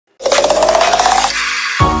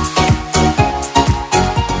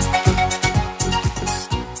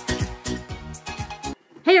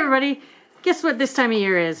everybody. Guess what this time of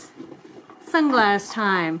year is? Sunglass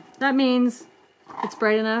time. That means it's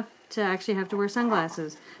bright enough to actually have to wear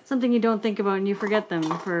sunglasses. Something you don't think about and you forget them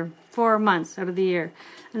for 4 months out of the year.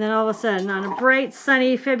 And then all of a sudden, on a bright,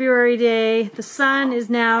 sunny February day, the sun is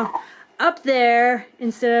now up there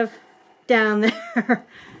instead of down there.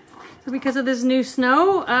 So because of this new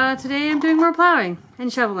snow, today I'm doing more plowing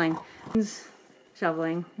and shoveling.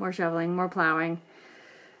 Shoveling, more plowing,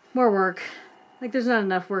 more work. Like there's not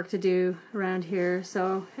enough work to do around here.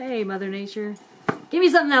 So, hey, Mother Nature, give me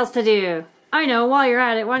something else to do. I know, while you're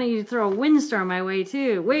at it, why don't you throw a windstorm my way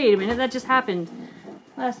too? Wait a minute, that just happened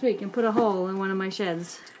last week and put a hole in one of my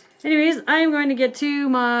sheds. Anyways, I'm going to get to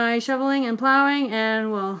my shoveling and plowing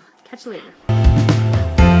and we'll catch you later.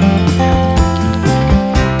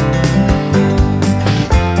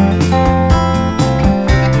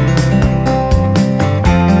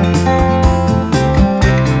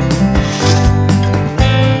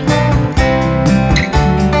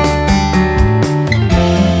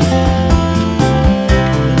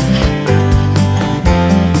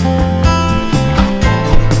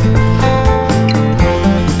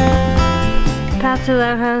 To the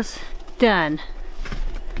outhouse, done.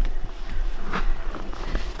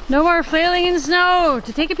 No more flailing in snow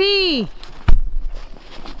to take a pee.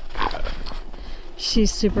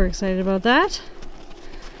 She's super excited about that.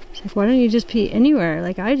 She's like, why don't you just pee anywhere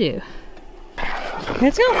like I do?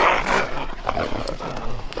 Let's go.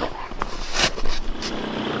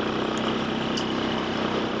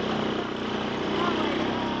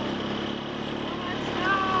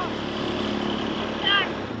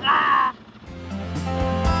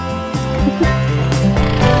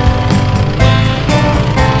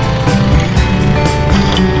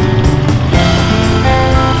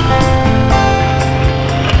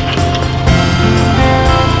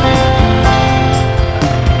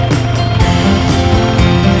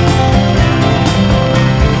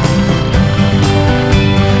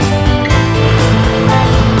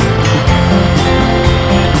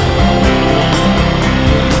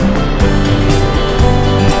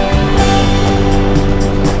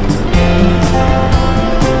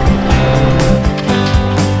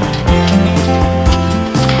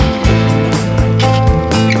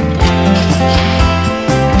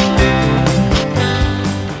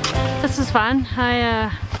 Fun. I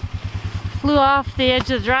flew off the edge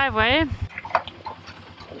of the driveway.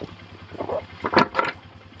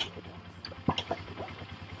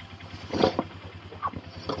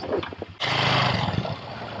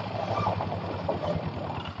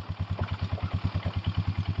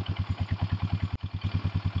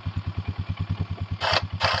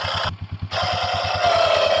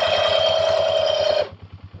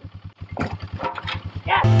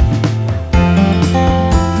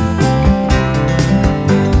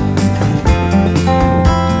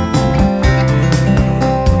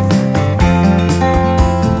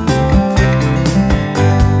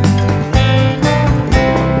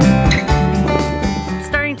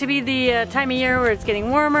 Time of year where it's getting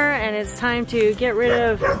warmer and it's time to get rid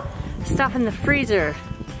of stuff in the freezer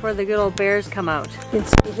before the good old bears come out. You can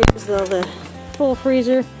see here's all the full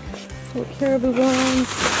freezer, little caribou bones.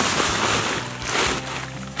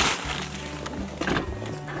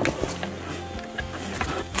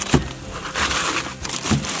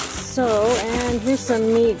 So, and here's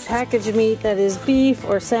some meat, packaged meat that is beef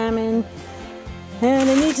or salmon. And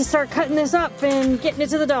I need to start cutting this up and getting it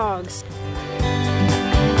to the dogs.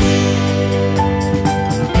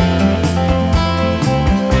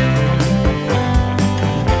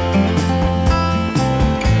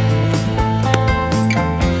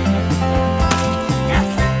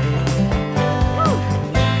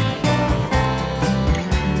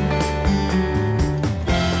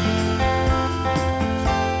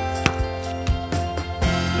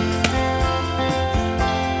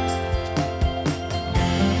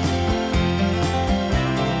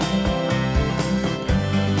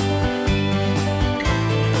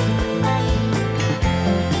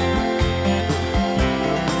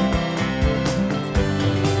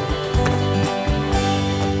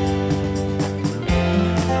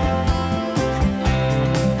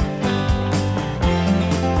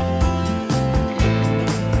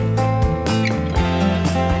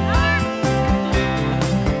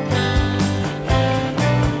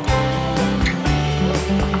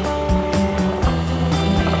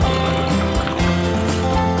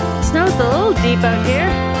 Snow's a little deep out here.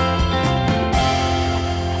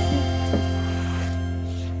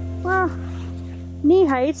 Well, knee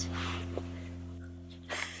height.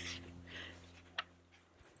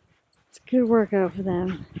 It's a good workout for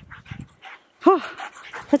them. Oh,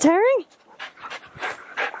 tiring?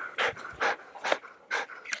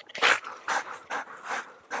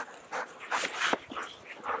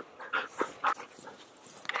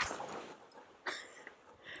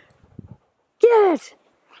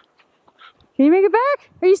 Can you make it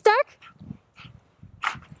back? Are you stuck?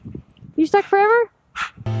 You stuck forever?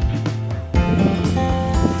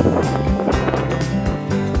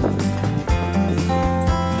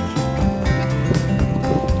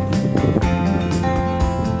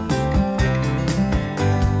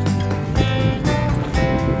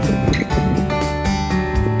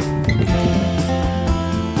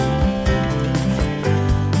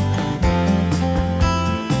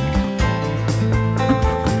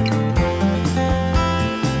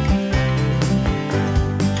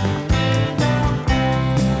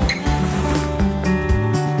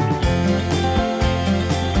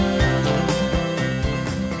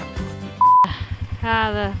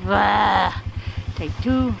 Take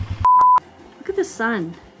two. Look at the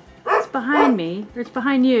sun. It's behind me, or it's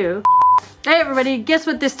behind you. Hey everybody, guess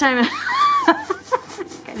what this time?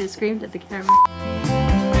 Kind of screamed at the camera.